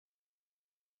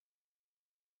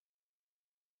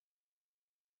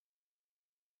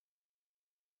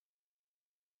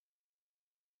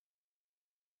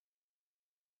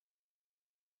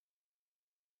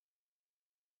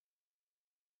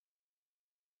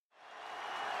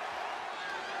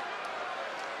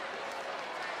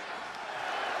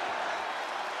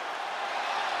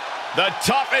The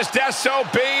toughest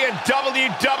SOB in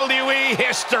WWE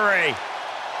history.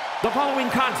 The following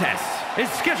contest is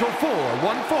scheduled for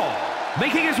one fall.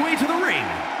 Making his way to the ring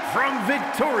from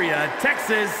Victoria,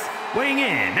 Texas, weighing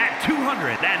in at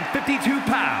 252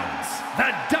 pounds, the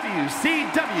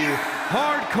WCW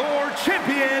Hardcore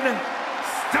Champion,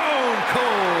 Stone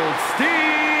Cold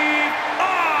Steve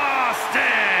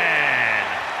Austin.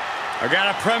 I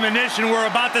got a premonition we're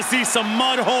about to see some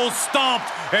mud holes stomped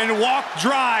and walked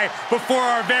dry before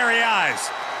our very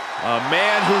eyes. A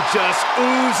man who just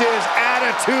oozes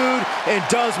attitude and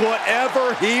does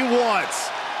whatever he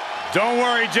wants. Don't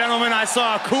worry, gentlemen. I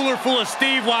saw a cooler full of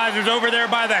Steve Weisers over there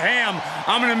by the ham.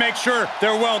 I'm going to make sure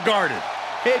they're well guarded.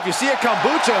 Hey, if you see a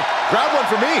kombucha, grab one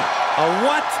for me. A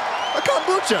what? A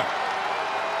kombucha.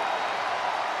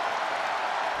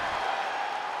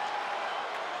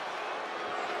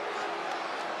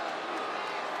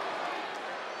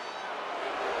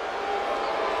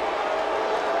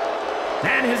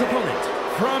 And his opponent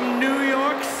from New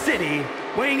York City,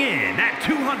 weighing in at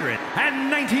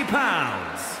 290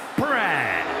 pounds,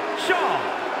 Brad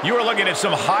Shaw. You are looking at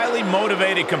some highly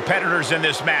motivated competitors in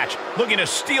this match, looking to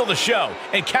steal the show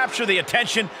and capture the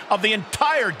attention of the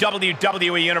entire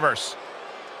WWE Universe.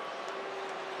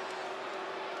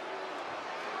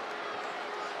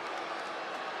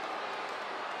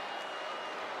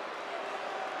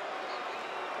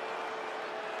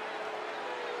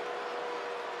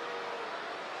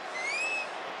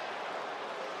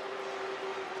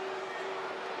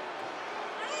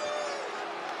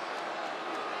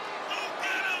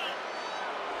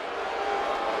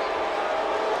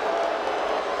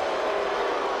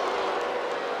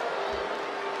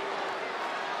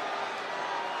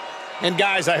 And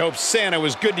guys, I hope Santa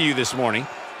was good to you this morning.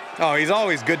 Oh, he's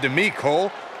always good to me,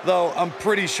 Cole. Though I'm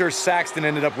pretty sure Saxton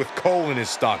ended up with coal in his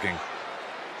stocking.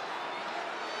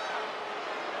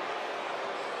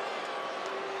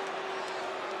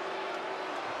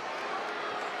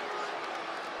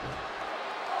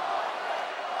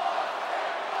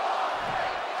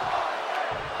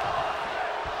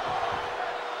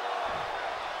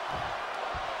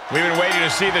 We've been waiting to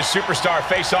see this superstar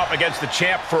face off against the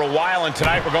champ for a while, and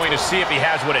tonight we're going to see if he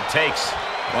has what it takes.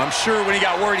 Well, I'm sure when he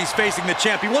got word he's facing the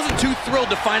champ, he wasn't too thrilled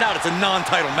to find out it's a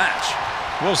non-title match.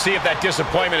 We'll see if that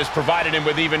disappointment has provided him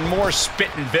with even more spit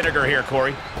and vinegar here,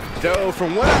 Corey. Though,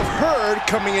 from what I've heard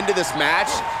coming into this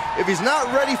match, if he's not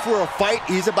ready for a fight,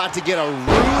 he's about to get a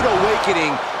rude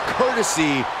awakening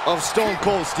courtesy of Stone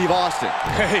Cold Steve Austin.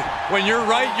 Hey, when you're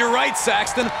right,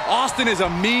 Saxton. Austin is a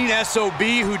mean SOB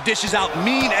who dishes out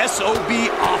mean SOB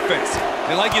offense.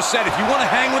 And like you said, if you want to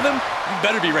hang with him, you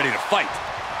better be ready to fight.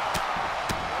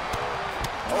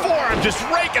 Forearm just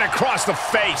raking across the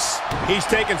face. He's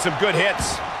taking some good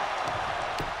hits.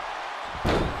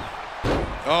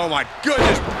 Oh my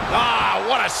goodness. Ah,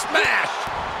 what a smash.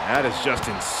 That is just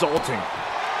insulting.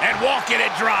 And walking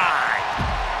it dry.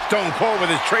 Stone Cold with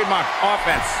his trademark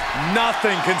offense.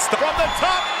 Nothing can stop. From the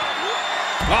top.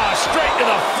 Ah, straight to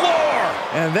the floor.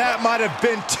 And that might have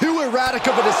been too erratic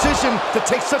of a decision to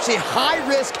take such a high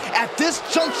risk at this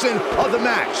junction of the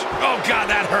match. Oh,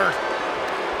 God, that hurt.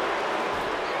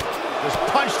 Just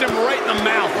punched him right in the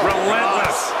mouth.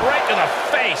 Relentless. Right to the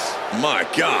face. My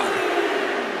God.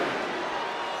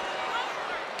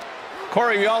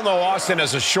 Corey, we all know Austin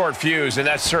has a short fuse, and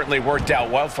that certainly worked out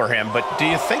well for him. But do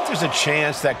you think there's a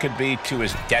chance that could be to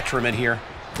his detriment here?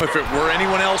 If it were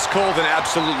anyone else, Cole, then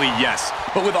absolutely yes.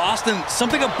 But with Austin,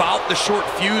 something about the short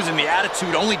fuse and the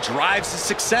attitude only drives his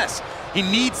success. He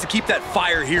needs to keep that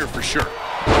fire here for sure.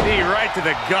 Knee right to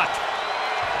the gut.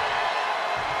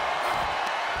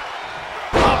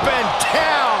 Up and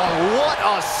down. What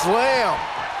a slam.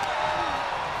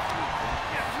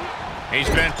 He's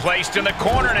been placed in the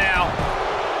corner now.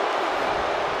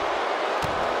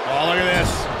 Oh, look at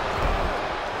this.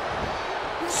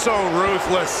 So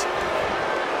ruthless.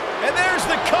 And there's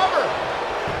the cover.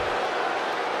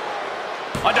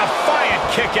 A defiant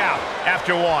kick out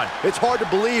after one. It's hard to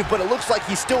believe, but it looks like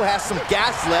he still has some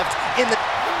gas left in the...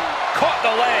 Caught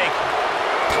the leg.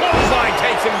 Clothesline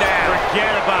takes him down.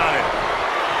 Forget about it.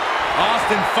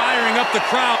 Austin firing up the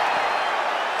crowd.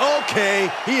 Okay,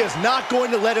 he is not going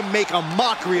to let him make a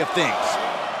mockery of things.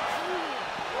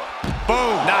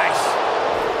 Boom. Nice.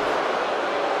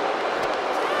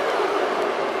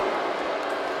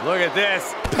 Look at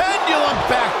this. Pendulum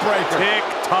backbreaker.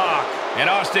 Tick-tock.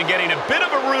 And Austin getting a bit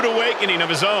of a rude awakening of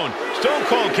his own. Stone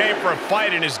Cold came for a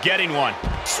fight and is getting one.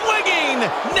 Swinging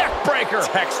neck breaker.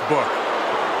 Textbook.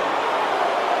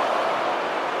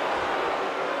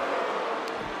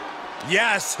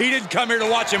 Yes, he didn't come here to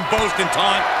watch him boast and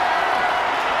taunt.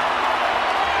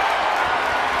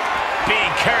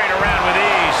 Being carried around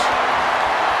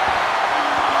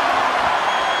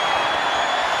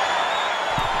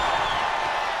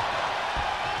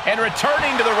and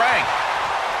returning to the ring.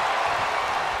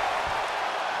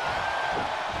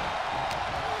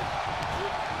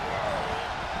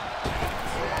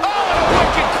 Oh,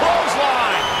 wicked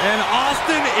clothesline. And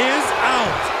Austin is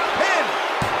out. Pin.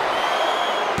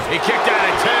 He kicked out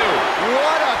at 2.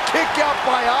 What a kick out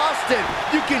by Austin.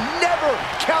 You can never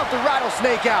count the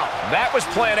rattlesnake out. That was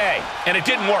plan A, and it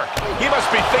didn't work. He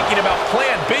must be thinking about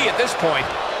plan B at this point.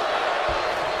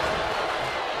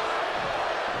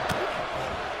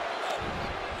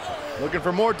 Looking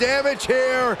for more damage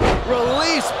here.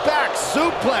 Release back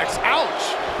suplex.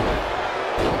 Ouch.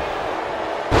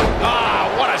 Ah,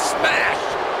 what a smash.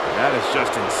 That is just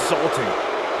insulting.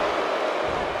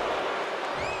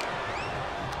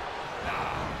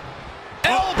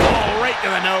 Elbow right to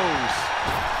the nose.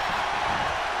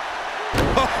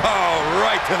 Oh,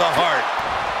 right to the heart.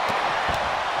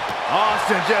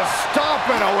 Austin just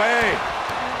stomping away.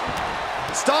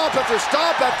 Stomp after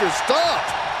stomp after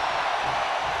stomp.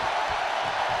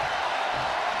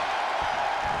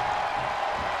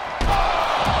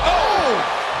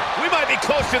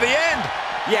 Close to the end.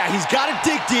 Yeah, he's got to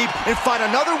dig deep and find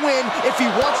another win if he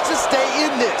wants to stay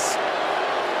in this.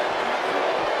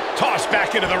 Tossed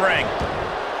back into the ring.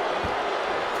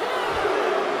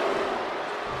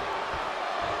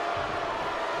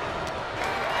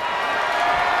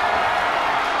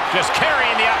 Just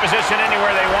carrying the opposition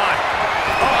anywhere they want.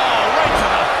 Oh, right to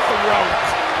the throat.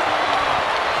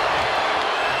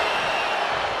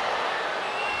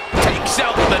 Takes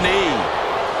out the knee.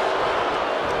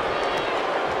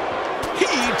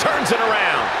 Turns it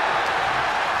around.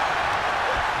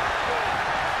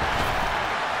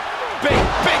 Big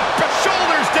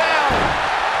shoulders down.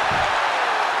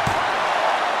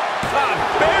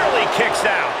 Barely kicks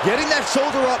out. Getting that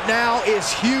shoulder up now is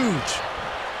huge.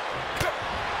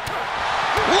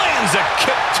 Lands a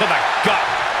kick to the gut.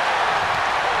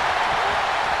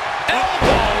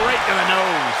 Elbow right to the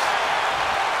nose.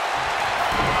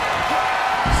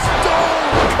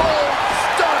 Stone Cold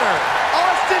Stunner.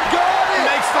 Austin got it.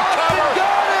 Makes the cover.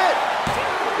 Got it.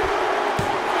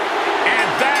 And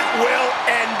that will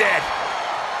end it.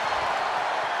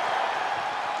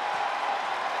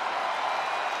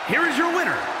 Here is your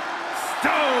winner,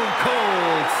 Stone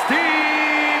Cold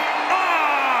Steve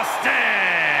Austin.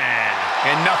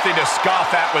 And nothing to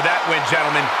scoff at with that win,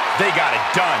 gentlemen. They got it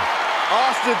done.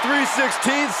 Austin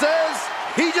 316 says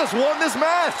he just won this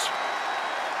match.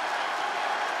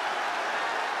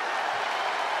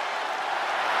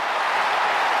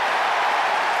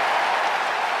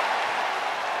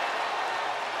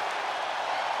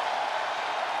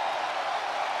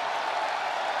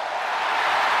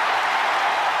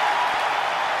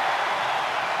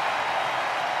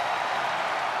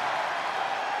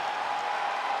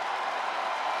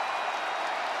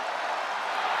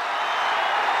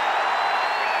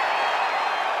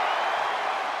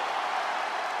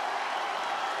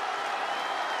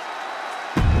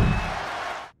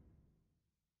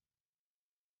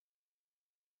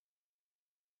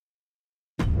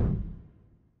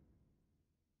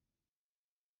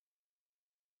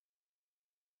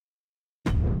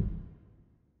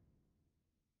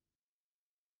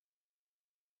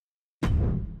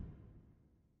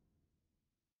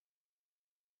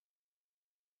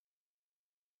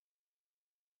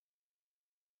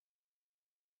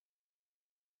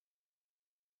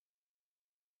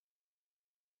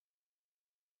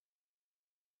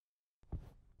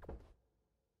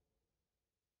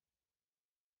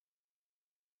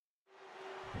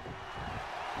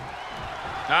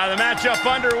 The matchup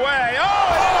underway.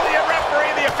 Oh, and the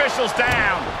referee, the official's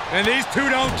down. And these two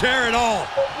don't care at all.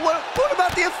 What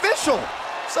about the official?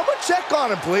 Someone check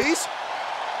on him, please.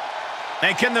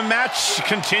 And can the match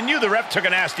continue? The ref took a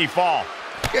nasty fall.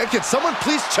 Yeah, can someone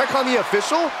please check on the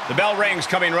official? The bell rings,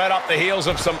 coming right off the heels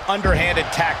of some underhanded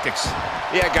tactics.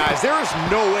 Yeah, guys, there is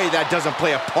no way that doesn't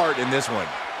play a part in this one.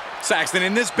 Saxton,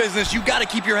 in this business, you got to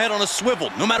keep your head on a swivel,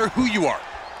 no matter who you are.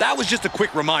 That was just a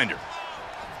quick reminder.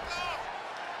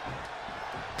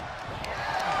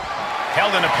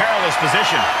 Held in a perilous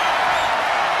position.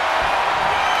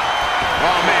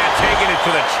 Oh, man, taking it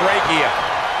to the trachea.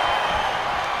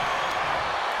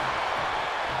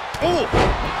 Oh,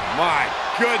 my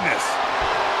goodness.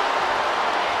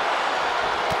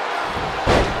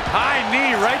 High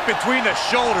knee right between the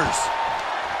shoulders.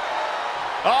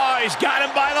 Oh, he's got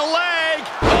him by the leg.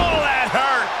 Oh, that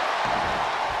hurt.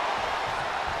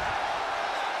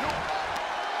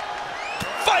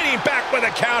 Fighting back with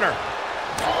a counter.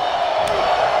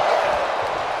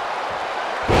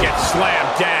 Gets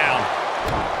slammed down.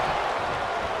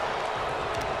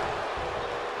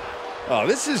 Oh,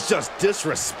 this is just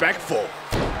disrespectful.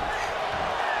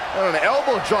 And an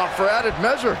elbow drop for added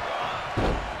measure.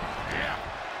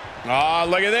 Oh,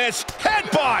 look at this.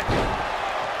 Headbutt!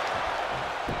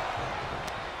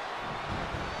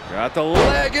 Got the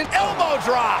leg and Elbow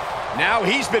drop! Now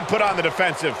he's been put on the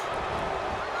defensive.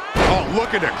 Oh,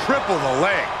 looking to cripple the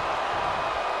leg.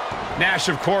 Nash,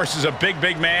 of course, is a big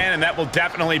man, and that will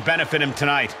definitely benefit him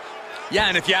tonight. Yeah,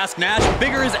 and if you ask Nash,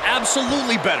 bigger is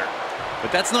absolutely better.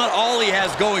 But that's not all he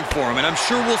has going for him, and I'm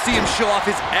sure we'll see him show off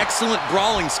his excellent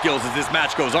brawling skills as this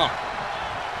match goes on.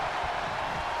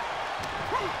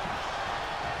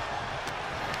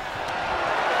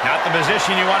 Not the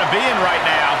position you want to be in right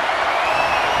now.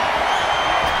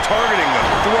 Targeting the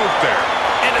throat there.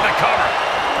 Into the cover.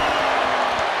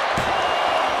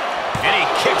 And he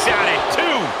kicks out at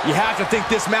 2. You have to think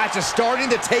this match is starting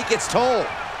to take its toll.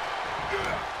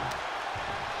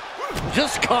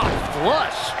 Just caught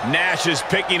flush. Nash is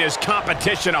picking his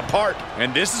competition apart.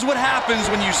 And this is what happens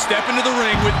when you step into the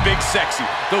ring with Big Sexy.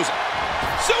 Those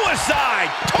Suicide!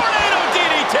 Tornado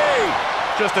DDT!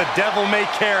 Just a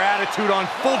devil-may-care attitude on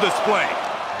full display.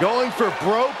 Going for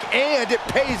broke, and it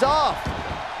pays off.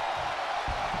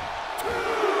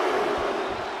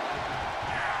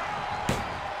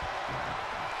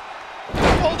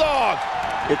 Bulldog!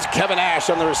 It's Kevin Nash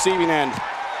on the receiving end.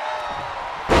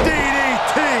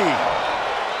 DDT!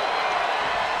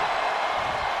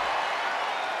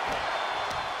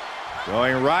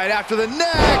 Going right after the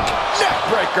neck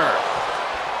breaker.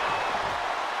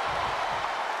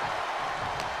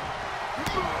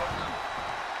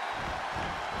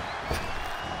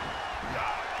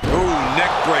 Ooh,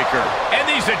 neck breaker. And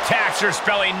these attacks are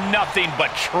spelling nothing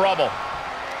but trouble.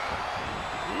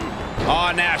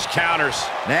 Oh, Nash counters.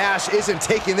 Nash isn't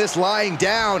taking this lying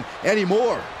down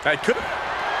anymore. That could have...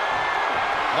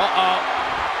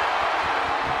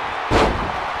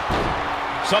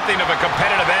 Something of a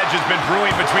competitive edge has been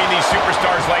brewing between these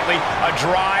superstars lately. A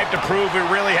drive to prove who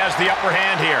really has the upper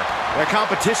hand here. The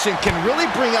competition can really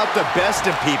bring out the best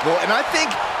in people, and I think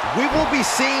we will be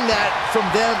seeing that from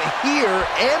them here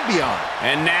and beyond.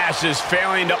 And Nash is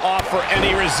failing to offer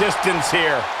any resistance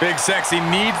here. Big Sexy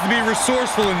needs to be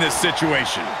resourceful in this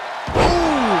situation.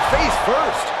 Ooh, face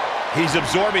first. He's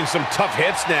absorbing some tough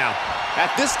hits now.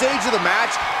 At this stage of the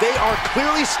match, they are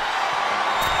clearly...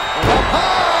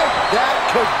 That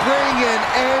could bring an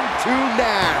end to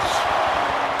Nash.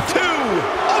 2.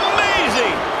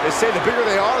 Amazing! They say the bigger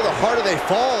they are, the harder they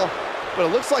fall. But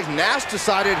it looks like Nash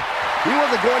decided he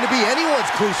wasn't going to be anyone's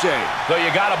cliche. Though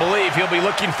you gotta believe he'll be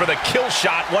looking for the kill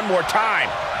shot one more time.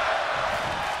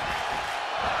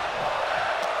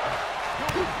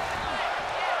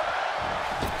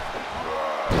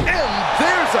 And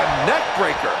there's a neck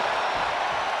breaker.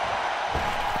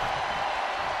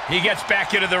 He gets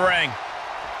back into the ring.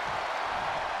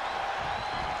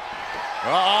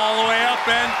 All the way up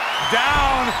and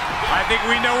down. I think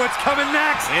we know what's coming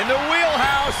next. In the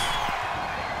wheelhouse.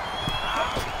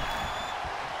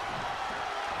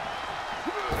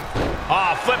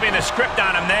 Ah, flipping the script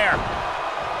on him there.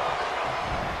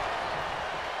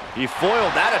 He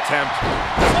foiled that attempt.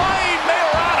 Flying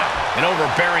Mayorana. An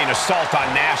overbearing assault on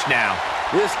Nash now.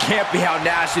 This can't be how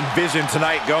Nash envisioned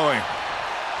tonight going.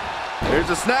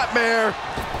 There's a snapmare.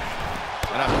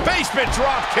 And a basement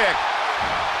drop kick.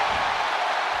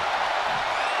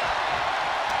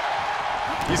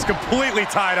 He's completely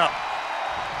tied up.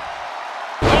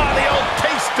 Oh, the old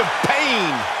taste of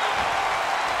pain.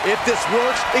 If this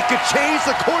works, it could change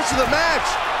the course of the match.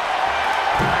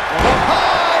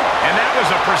 And that was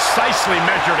a precisely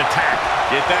measured attack.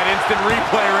 Get that instant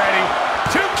replay ready.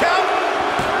 2 count.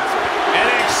 An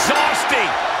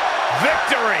exhausting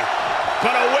victory,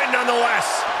 but a win nonetheless.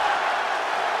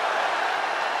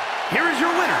 Here is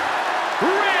your winner,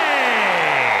 Ray.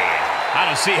 I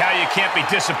don't see how you can't be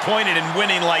disappointed in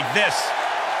winning like this.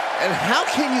 And how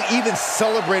can you even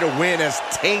celebrate a win as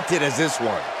tainted as this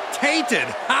one? tainted.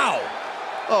 How?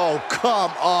 Oh,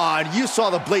 come on. You saw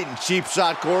the blatant cheap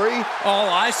shot, Corey. All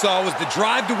I saw was the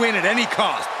drive to win at any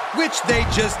cost, which they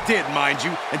just did, mind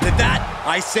you. And to that,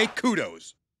 I say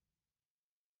kudos.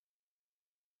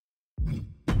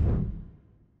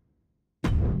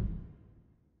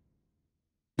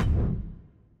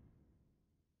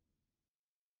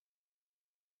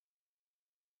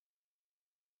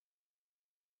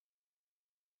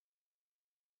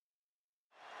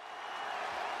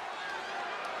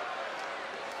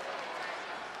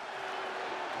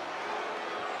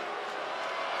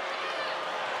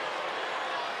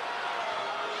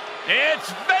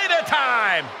 It's Veda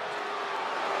time!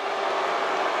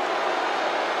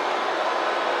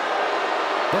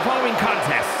 The following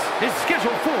contest is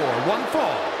scheduled for one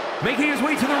fall. Making his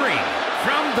way to the ring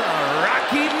from the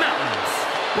Rocky Mountains,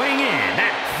 weighing in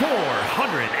at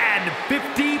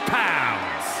 450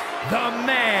 pounds, the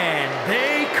man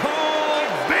they call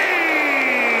Vader!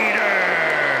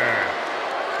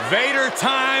 Vader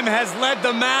time has led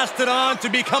the Mastodon to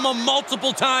become a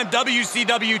multiple-time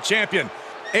WCW champion,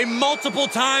 a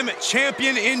multiple-time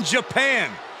champion in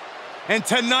Japan. And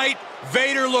tonight,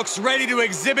 Vader looks ready to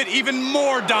exhibit even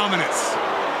more dominance.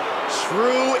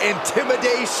 True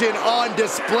intimidation on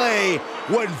display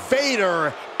when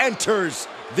Vader enters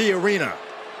the arena.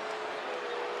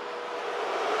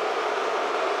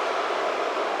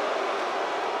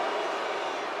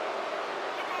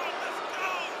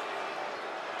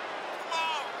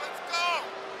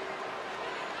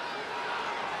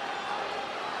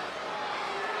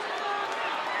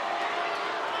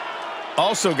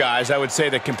 Also, guys, I would say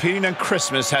that competing on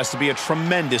Christmas has to be a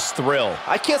tremendous thrill.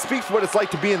 I can't speak for what it's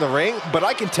like to be in the ring, but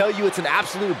I can tell you it's an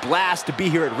absolute blast to be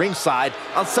here at ringside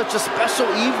on such a special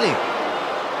evening.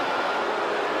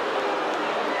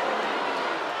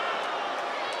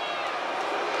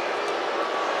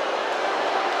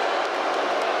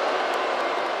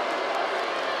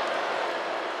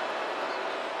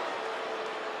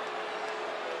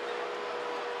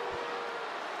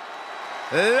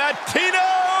 Latino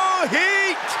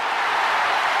Heat!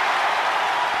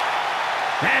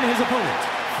 And his opponent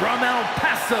from El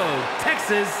Paso,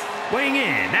 Texas, weighing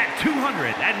in at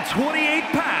 228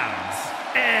 pounds,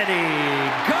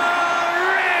 Eddie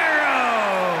Guerrero!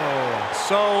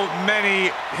 So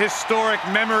many historic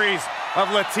memories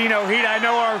of Latino Heat. I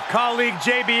know our colleague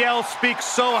JBL speaks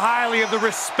so highly of the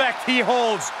respect he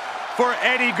holds for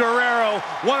Eddie Guerrero,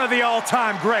 one of the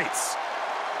all-time greats.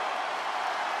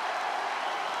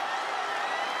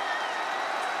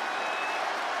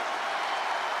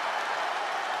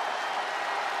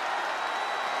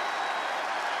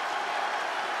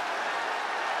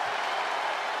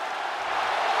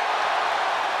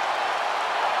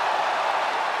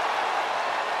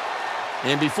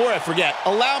 And before I forget,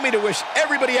 allow me to wish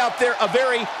everybody out there a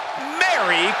very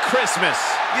Merry Christmas.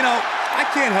 You know, I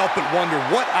can't help but wonder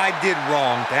what I did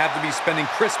wrong to have to be spending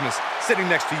Christmas sitting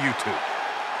next to you two.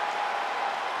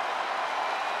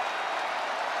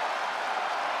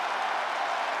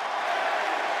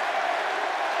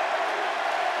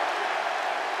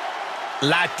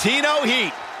 Latino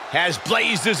Heat has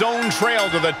blazed his own trail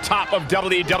to the top of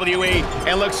WWE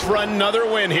and looks for another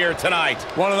win here tonight.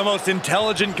 One of the most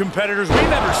intelligent competitors we've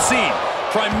ever seen,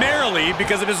 primarily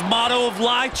because of his motto of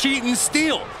lie, cheat, and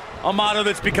steal. A motto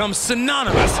that's become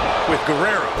synonymous with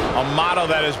Guerrero. A motto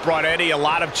that has brought Eddie a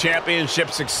lot of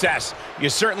championship success. You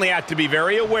certainly have to be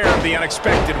very aware of the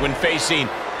unexpected when facing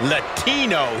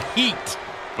Latino Heat.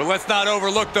 But let's not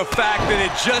overlook the fact that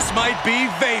it just might be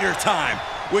Vader time,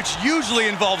 which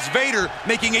usually involves Vader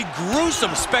making a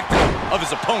gruesome spectacle of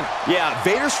his opponent. Yeah,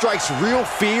 Vader strikes real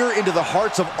fear into the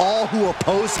hearts of all who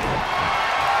oppose him.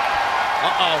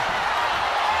 Uh-oh.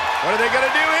 What are they going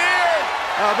to do here?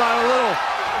 How about a little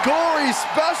gory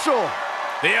special?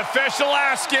 The official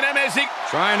asking him as he...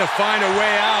 Trying to find a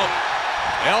way out.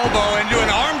 Elbow into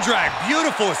an arm drag.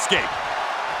 Beautiful escape.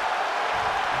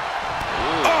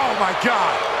 Oh, my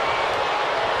God.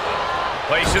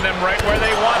 Placing them right where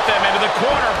they want them, into the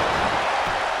corner.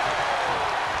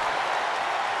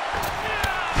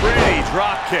 Pretty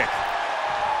drop kick.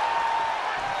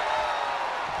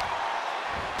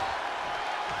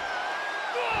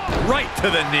 Right to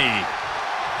the knee.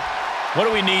 What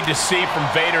do we need to see from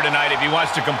Vader tonight if he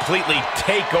wants to completely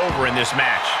take over in this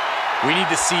match? We need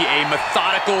to see a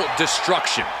methodical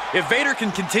destruction. If Vader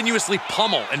can continuously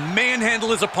pummel and manhandle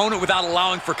his opponent without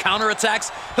allowing for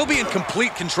counterattacks, he'll be in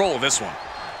complete control of this one.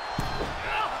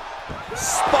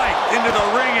 Spiked into the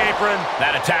ring apron.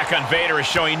 That attack on Vader is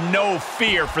showing no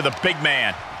fear for the big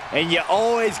man. And you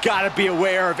always got to be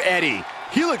aware of Eddie.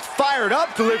 He looked fired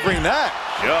up delivering that.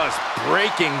 Just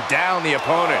breaking down the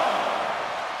opponent.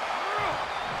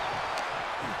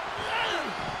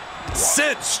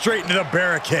 Sent straight into the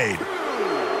barricade.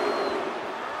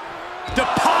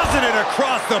 Deposited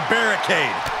across the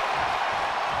barricade.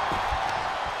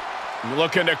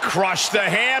 Looking to crush the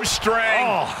hamstring.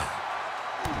 Oh.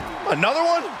 Another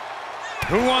one?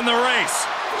 Who won the race?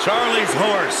 Charlie's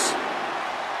horse.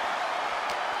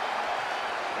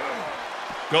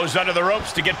 Goes under the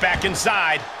ropes to get back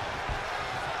inside.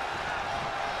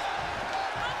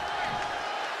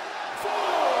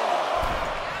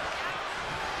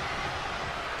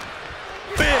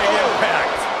 Big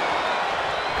impact.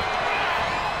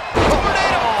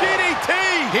 Tornado DDT.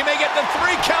 He may get the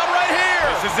 3 count right here.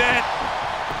 This is it.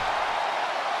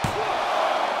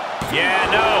 Yeah,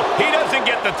 no, he doesn't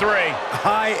get the 3.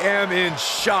 I am in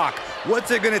shock.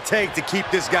 What's it going to take to keep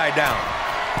this guy down?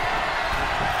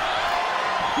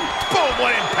 Boom,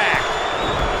 what impact.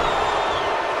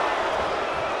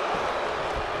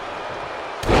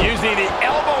 Using the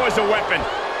elbow as a weapon.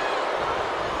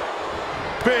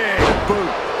 Big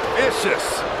boot.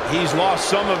 Vicious. He's lost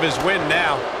some of his wind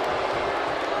now.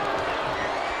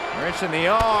 Wrench in the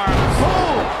arm.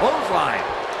 Boom! Clothesline.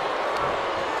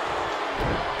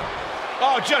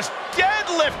 Oh, just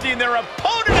deadlifting their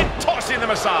opponent and tossing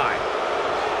them aside.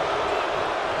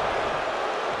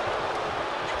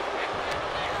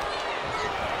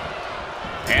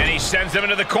 And he sends them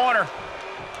into the corner.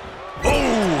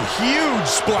 Oh, huge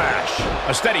splash.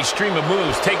 A steady stream of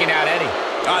moves taking out Eddie.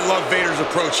 I love Vader's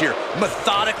approach here.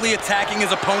 Methodically attacking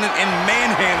his opponent and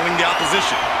manhandling the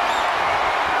opposition.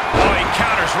 Oh, he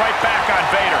counters right back on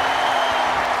Vader.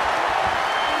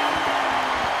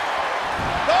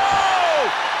 Oh!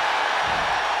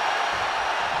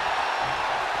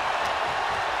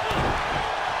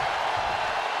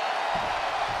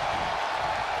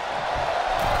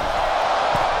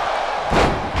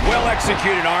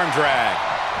 Well-executed arm drag.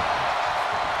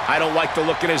 I don't like the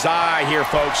look in his eye here,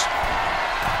 folks.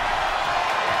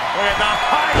 Look at the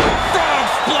high frog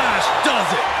splash does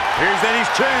it. Here's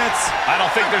Eddie's chance. I don't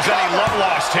think there's any love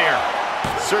lost here.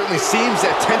 Certainly seems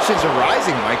that tensions are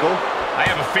rising, Michael. I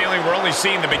have a feeling we're only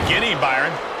seeing the beginning,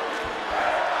 Byron.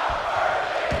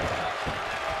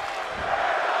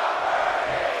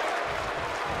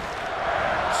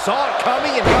 Saw it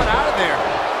coming and got out of there.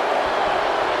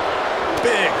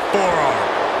 Big forearm.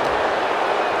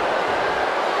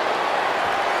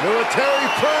 Military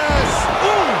press.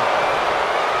 Ooh.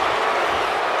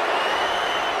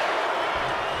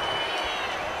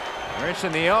 Wrench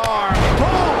in the arm.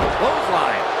 Boom!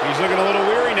 Clothesline. He's looking a little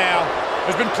weary now.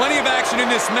 There's been plenty of action in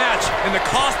this match, and the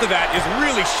cost of that is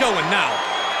really showing now.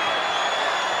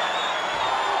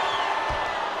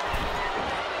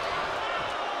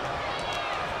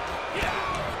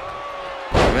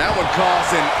 And that would cause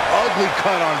an ugly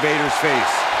cut on Vader's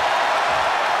face.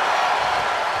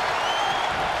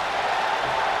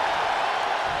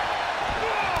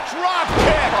 Drop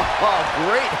kick. Oh,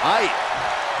 great height.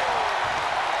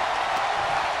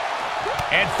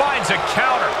 And finds a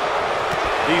counter.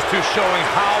 These two showing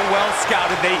how well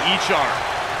scouted they each are.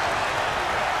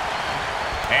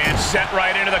 And sent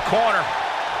right into the corner.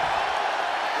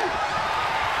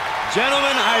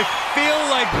 Gentlemen, I feel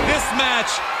like this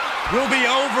match will be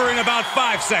over in about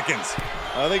 5 seconds.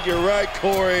 I think you're right,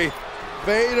 Corey.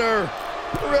 Vader,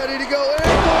 ready to go in.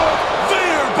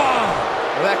 Vader bomb!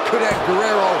 Well, that could end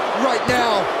Guerrero right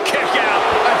now. Kick out.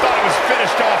 I thought it was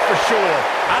finished off for sure.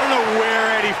 I don't know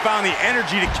where Eddie found the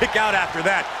energy to kick out after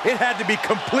that. It had to be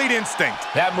complete instinct.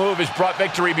 That move has brought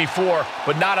victory before,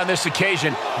 but not on this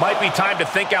occasion. Might be time to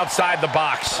think outside the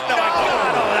box. No,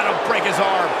 that'll break his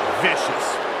arm. Vicious.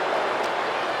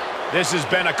 This has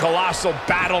been a colossal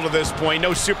battle to this point.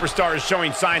 No superstar is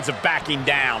showing signs of backing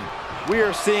down. We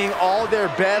are seeing all their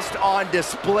best on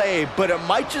display, but it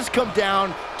might just come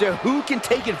down to who can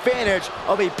take advantage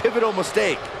of a pivotal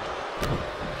mistake.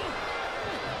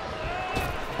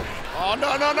 Oh,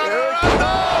 no, no, no, no, no,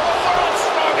 no! World's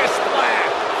strongest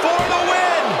splash for the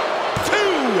win!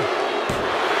 2!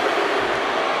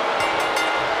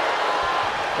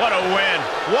 What a win.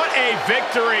 What a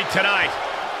victory tonight.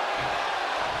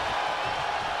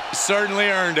 Certainly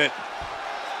earned it.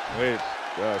 Wait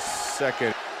a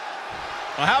second.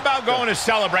 Well, how about going to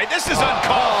celebrate? This is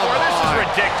uncalled for. This is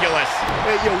ridiculous.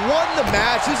 Hey, you won the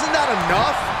match. Isn't that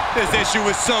enough? This issue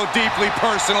was so deeply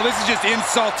personal. This is just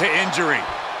insult to injury.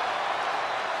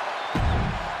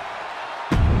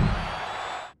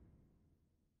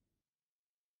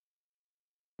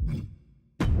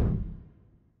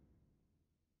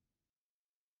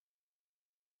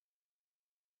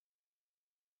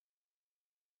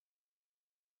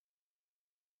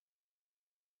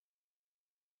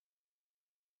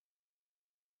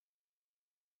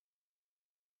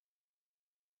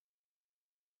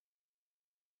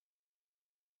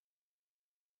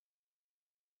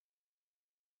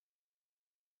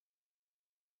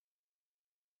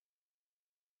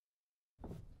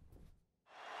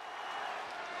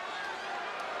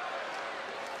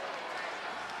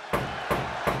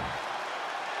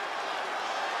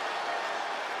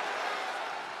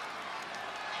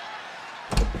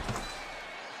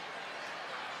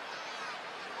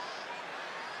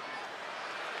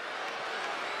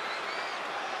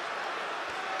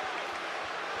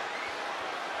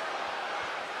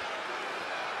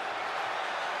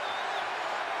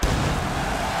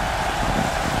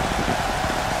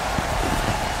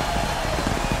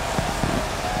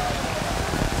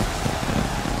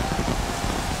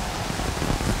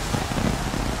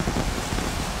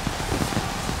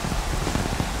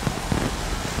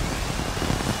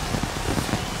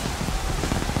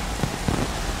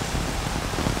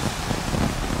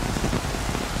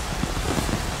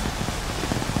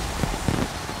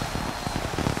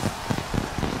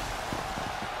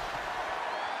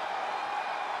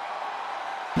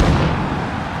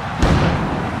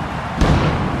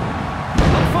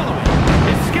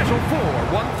 scheduled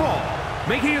for one fall,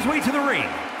 making his way to the ring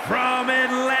from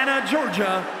Atlanta,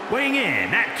 Georgia, weighing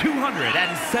in at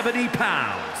 270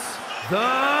 pounds,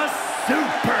 the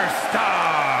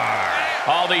Superstar.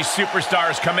 All these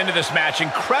superstars come into this match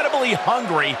incredibly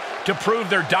hungry to prove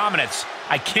their dominance.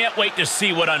 I can't wait to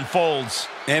see what unfolds.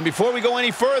 And before we go any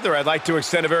further, I'd like to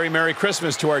extend a very Merry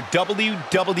Christmas to our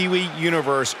WWE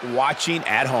Universe watching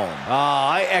at home.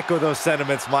 I echo those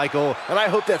sentiments, Michael, and I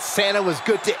hope that Santa was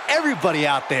good to everybody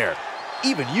out there,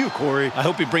 even you, Corey. I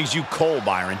hope he brings you coal,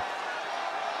 Byron.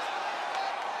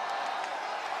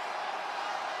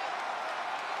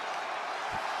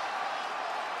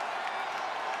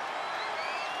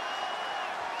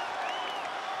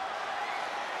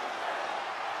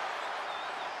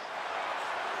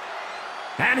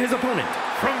 And his opponent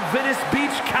from Venice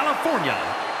Beach, California,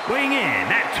 weighing in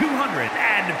at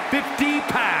 250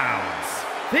 pounds,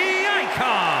 the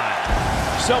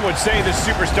Icon. Some would say the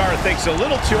Superstar thinks a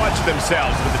little too much of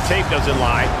themselves, but the tape doesn't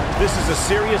lie. This is a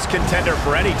serious contender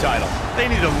for any title. They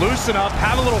need to loosen up,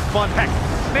 have a little fun, heck,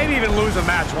 maybe even lose a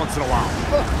match once in a while.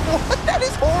 That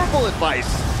is horrible advice.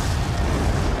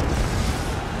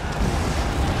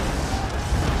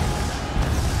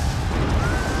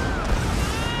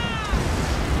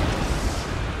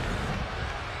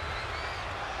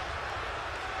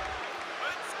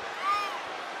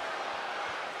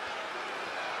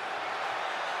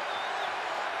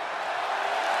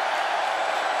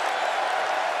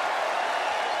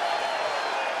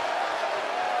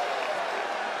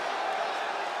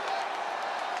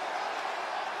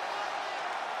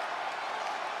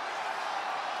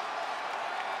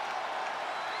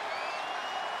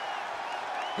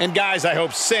 And guys, I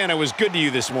hope Santa was good to you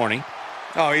this morning.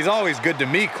 Oh, he's always good to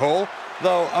me, Cole.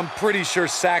 Though I'm pretty sure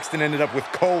Saxton ended up with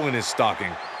coal in his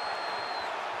stocking.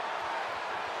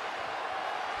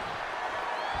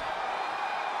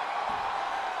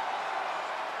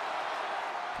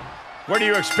 What are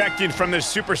you expecting from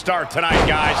this Superstar tonight,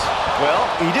 guys? Well,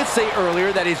 he did say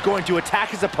earlier that he's going to attack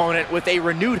his opponent with a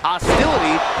renewed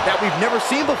hostility that we've never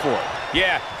seen before.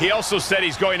 Yeah, he also said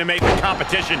he's going to make the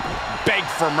competition beg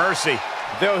for mercy.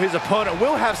 Though his opponent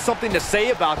will have something to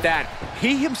say about that.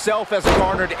 He himself has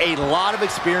garnered a lot of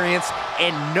experience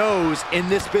and knows in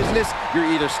this business you're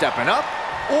either stepping up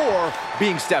or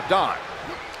being stepped on.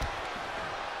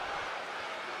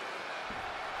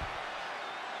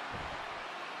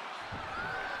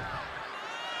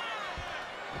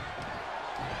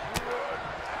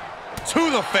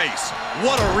 To the face.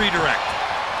 What a redirect.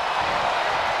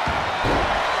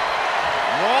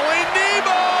 Rolling knee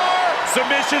bar.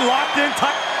 Submission locked in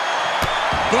tight.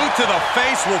 Boot to the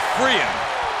face will free him.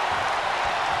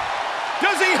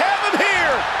 Does he have him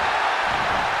here?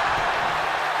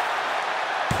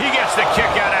 He gets the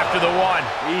kick out after the one.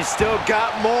 He's still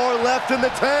got more left in the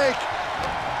tank.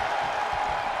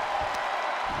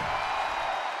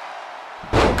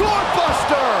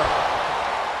 Gorebuster!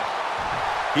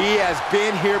 He has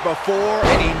been here before,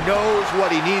 and he knows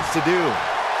what he needs to do.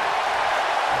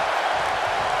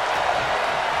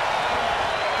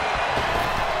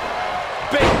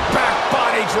 Big back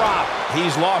body drop.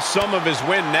 He's lost some of his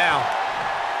wind now.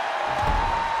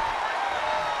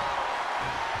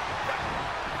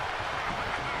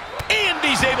 And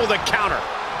he's able to counter.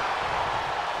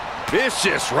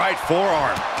 Vicious right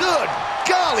forearm. Good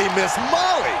golly, Miss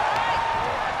Molly.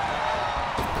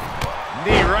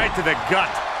 Knee right to the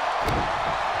gut.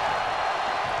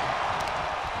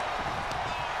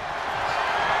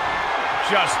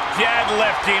 Just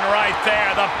deadlifting right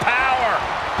there. The power.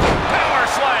 Power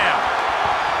slam.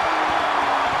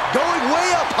 Going way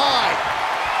up high.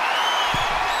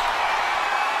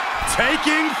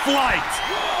 Taking flight.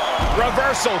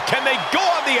 Reversal. Can they go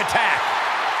on the attack?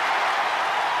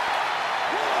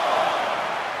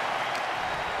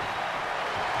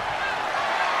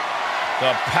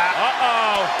 The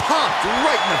Popped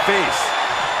right in the face.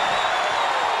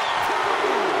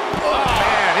 Oh,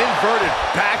 man, inverted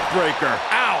backbreaker.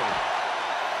 Ow.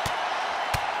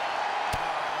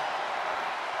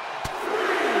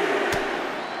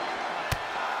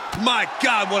 My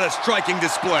God, what a striking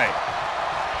display.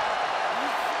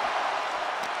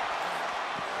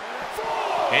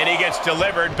 And he gets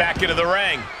delivered back into the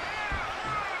ring.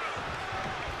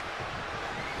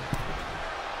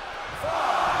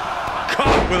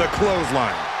 Caught with a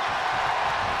clothesline.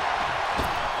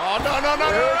 Oh, no.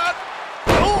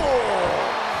 Oh.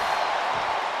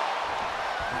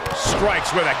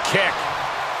 Strikes with a kick.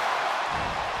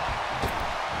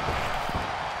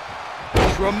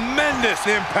 Tremendous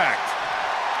impact.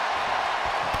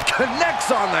 Connects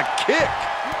on the kick.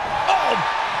 Oh!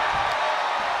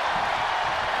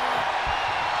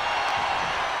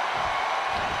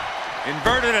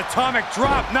 Inverted atomic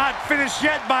drop, not finished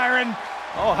yet, Byron.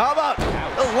 Oh, how about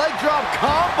the leg drop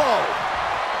combo?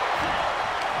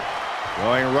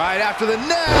 Going right after the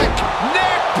neck.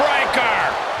 Neck breaker.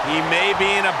 He may be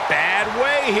in a bad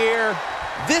way here.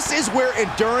 This is where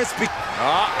endurance No,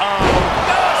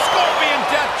 scorpion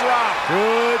death drop.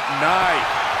 Good night.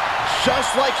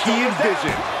 Just like he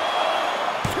envisioned.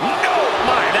 Oh,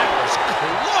 my, that was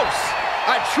close.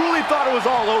 I truly thought it was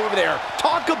all over there.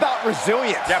 Talk about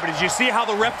resilience. Yeah, but did you see how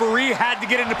the referee had to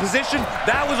get into position?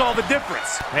 That was all the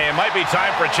difference. Hey, it might be time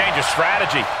for a change of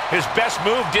strategy. His best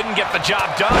move didn't get the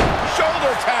job done.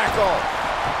 Shoulder tackle.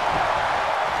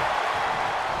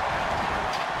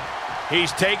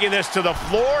 He's taking this to the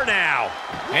floor now.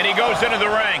 And he goes into the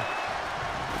ring.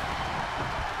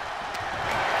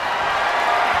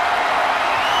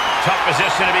 Tough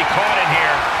position to be caught in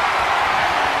here.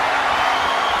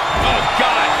 Oh,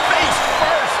 God, face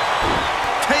first.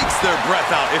 Takes their breath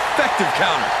out. Effective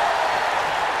counter.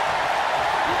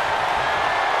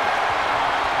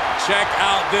 Check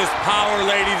out this power,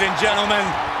 ladies and gentlemen.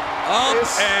 Up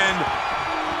and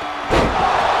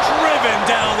driven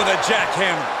down with a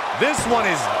jackhammer. This one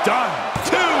is done.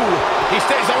 2. He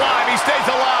stays alive. He stays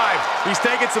alive. He's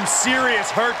taking some serious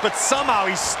hurt, but somehow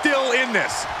he's still in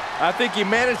this. I think he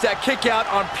managed that kick out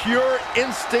on pure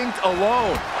instinct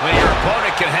alone. When your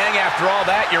opponent can hang after all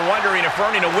that, you're wondering if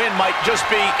earning a win might just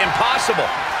be impossible.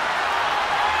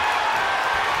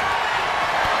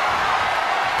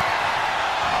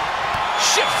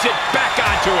 Shifts it back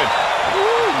onto him.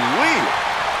 Ooh-wee.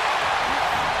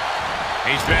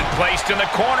 He's been placed in the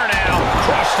corner now.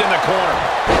 Crushed in the corner.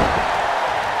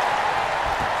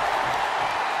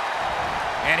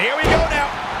 And here we go now.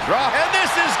 Drop. And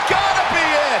this has got to be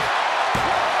it.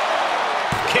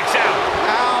 Kicks out.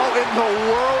 How in the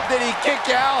world did he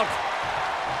kick out?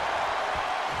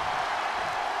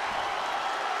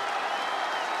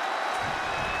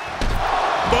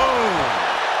 Boom.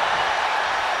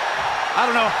 I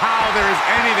don't know how there is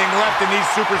anything left in these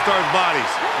superstars'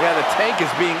 bodies. Yeah, the tank is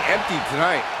being emptied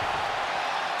tonight.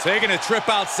 Taking a trip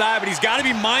outside, but he's got to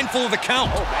be mindful of the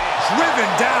count. Oh, driven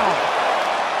down.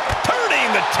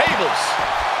 Turning the tables.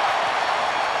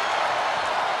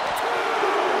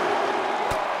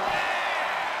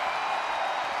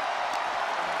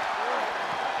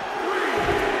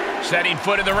 Setting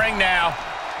foot in the ring now.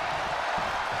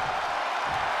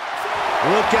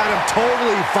 Look at him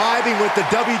totally vibing with the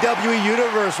WWE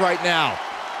Universe right now.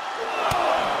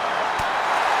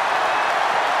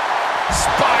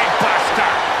 Spine buster.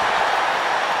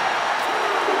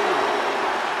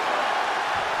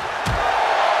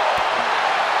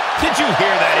 Did you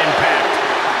hear that impact?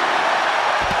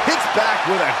 Hits back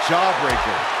with a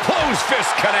jawbreaker. Closed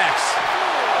fist connects.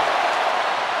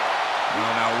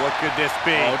 Oh, now what could this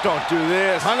be? Oh, don't do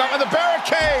this. Hung up with a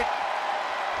barricade.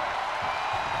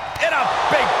 And a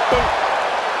big boot.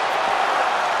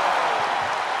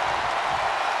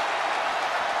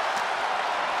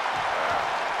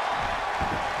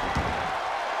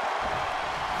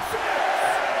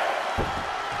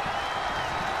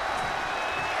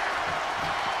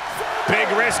 Big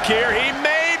risk here. He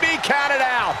may be counted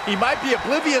out. He might be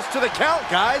oblivious to the count,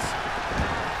 guys.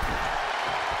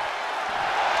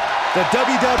 The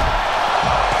WWE...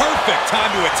 Perfect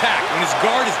time to attack when his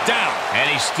guard is down. And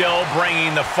he's still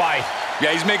bringing the fight.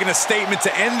 Yeah, he's making a statement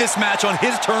to end this match on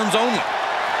his terms only.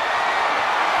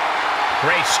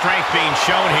 Great strength being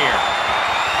shown here.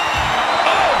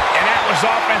 Oh, and that was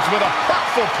offense with a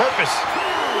hurtful purpose.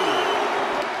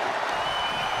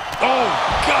 Oh,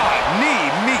 God, knee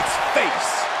meets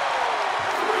face.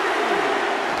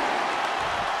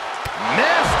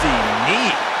 Nasty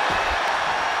knee.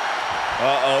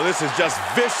 Uh-oh, this is just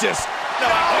vicious. No,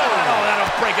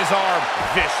 that'll break his arm.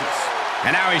 Vicious.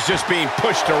 And now he's just being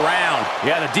pushed around.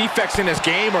 Yeah, the defects in his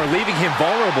game are leaving him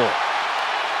vulnerable.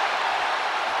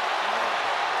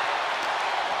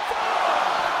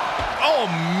 Oh,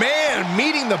 man,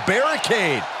 meeting the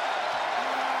barricade.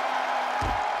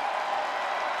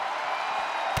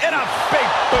 And a big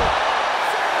boot.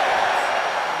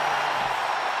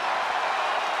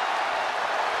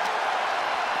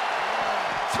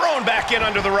 Thrown back in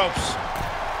under the ropes.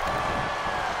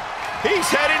 He's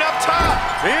heading up top.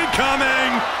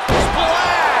 Incoming.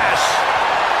 Splash.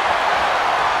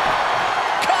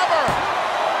 Cover.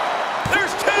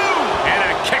 There's 2. And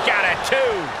a kick out at 2.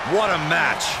 What a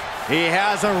match. He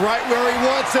has him right where he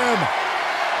wants him.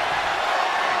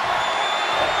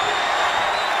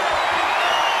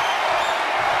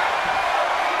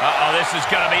 Uh-oh, this is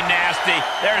going to be nasty.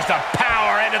 There's the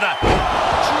power into the...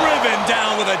 Driven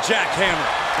down with a jackhammer.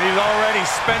 He's already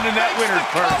spending that winner's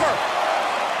purse.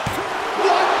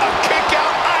 What a kick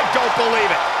out. I don't believe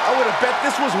it. I would have bet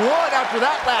this was one after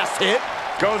that last hit.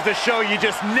 Goes to show you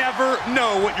just never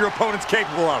know what your opponent's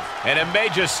capable of. And it may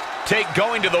just take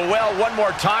going to the well one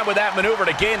more time with that maneuver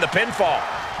to gain the pinfall.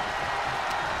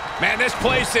 Man, this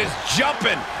place is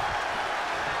jumping.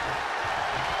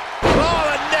 Oh,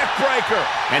 the neck breaker.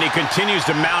 And he continues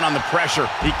to mount on the pressure.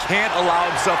 He can't allow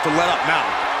himself to let up now.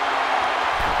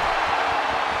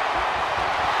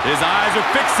 His eyes are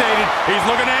fixated. He's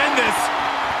looking to end this.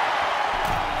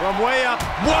 From way up.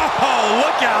 Whoa,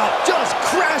 look out. Just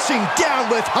crashing down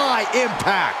with high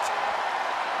impact.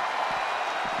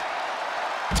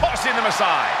 Tossing them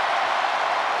aside.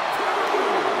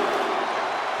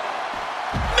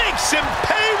 Makes him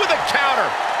pay with a counter.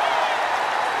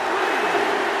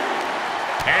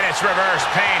 And it's reverse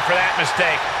pain for that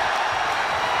mistake.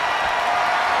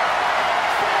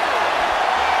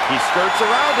 He skirts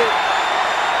around it.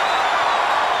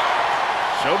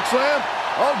 Choke slam.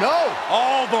 Oh, no.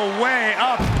 All the way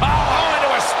up. Oh, into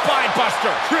a spine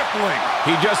buster. Crippling.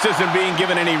 He just isn't being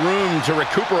given any room to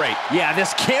recuperate. Yeah,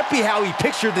 this can't be how he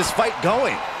pictured this fight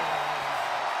going.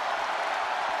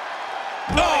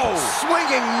 Oh!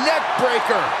 Swinging neck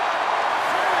breaker.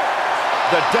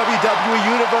 The WWE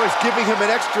Universe giving him an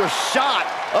extra shot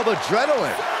of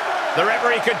adrenaline. The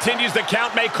referee continues the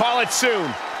count, may call it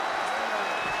soon.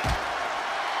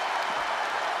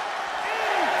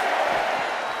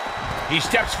 He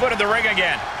steps foot in the ring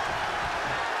again.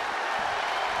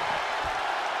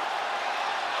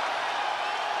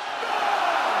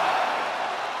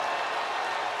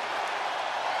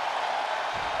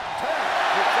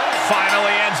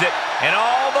 Finally ends it, and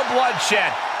all the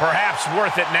bloodshed, perhaps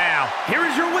worth it now. Here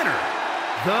is your winner,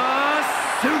 the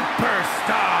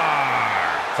Superstar.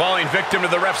 Falling victim to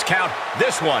the ref's count,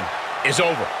 this one is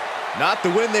over. Not the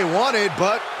win they wanted,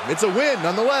 but it's a win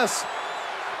nonetheless.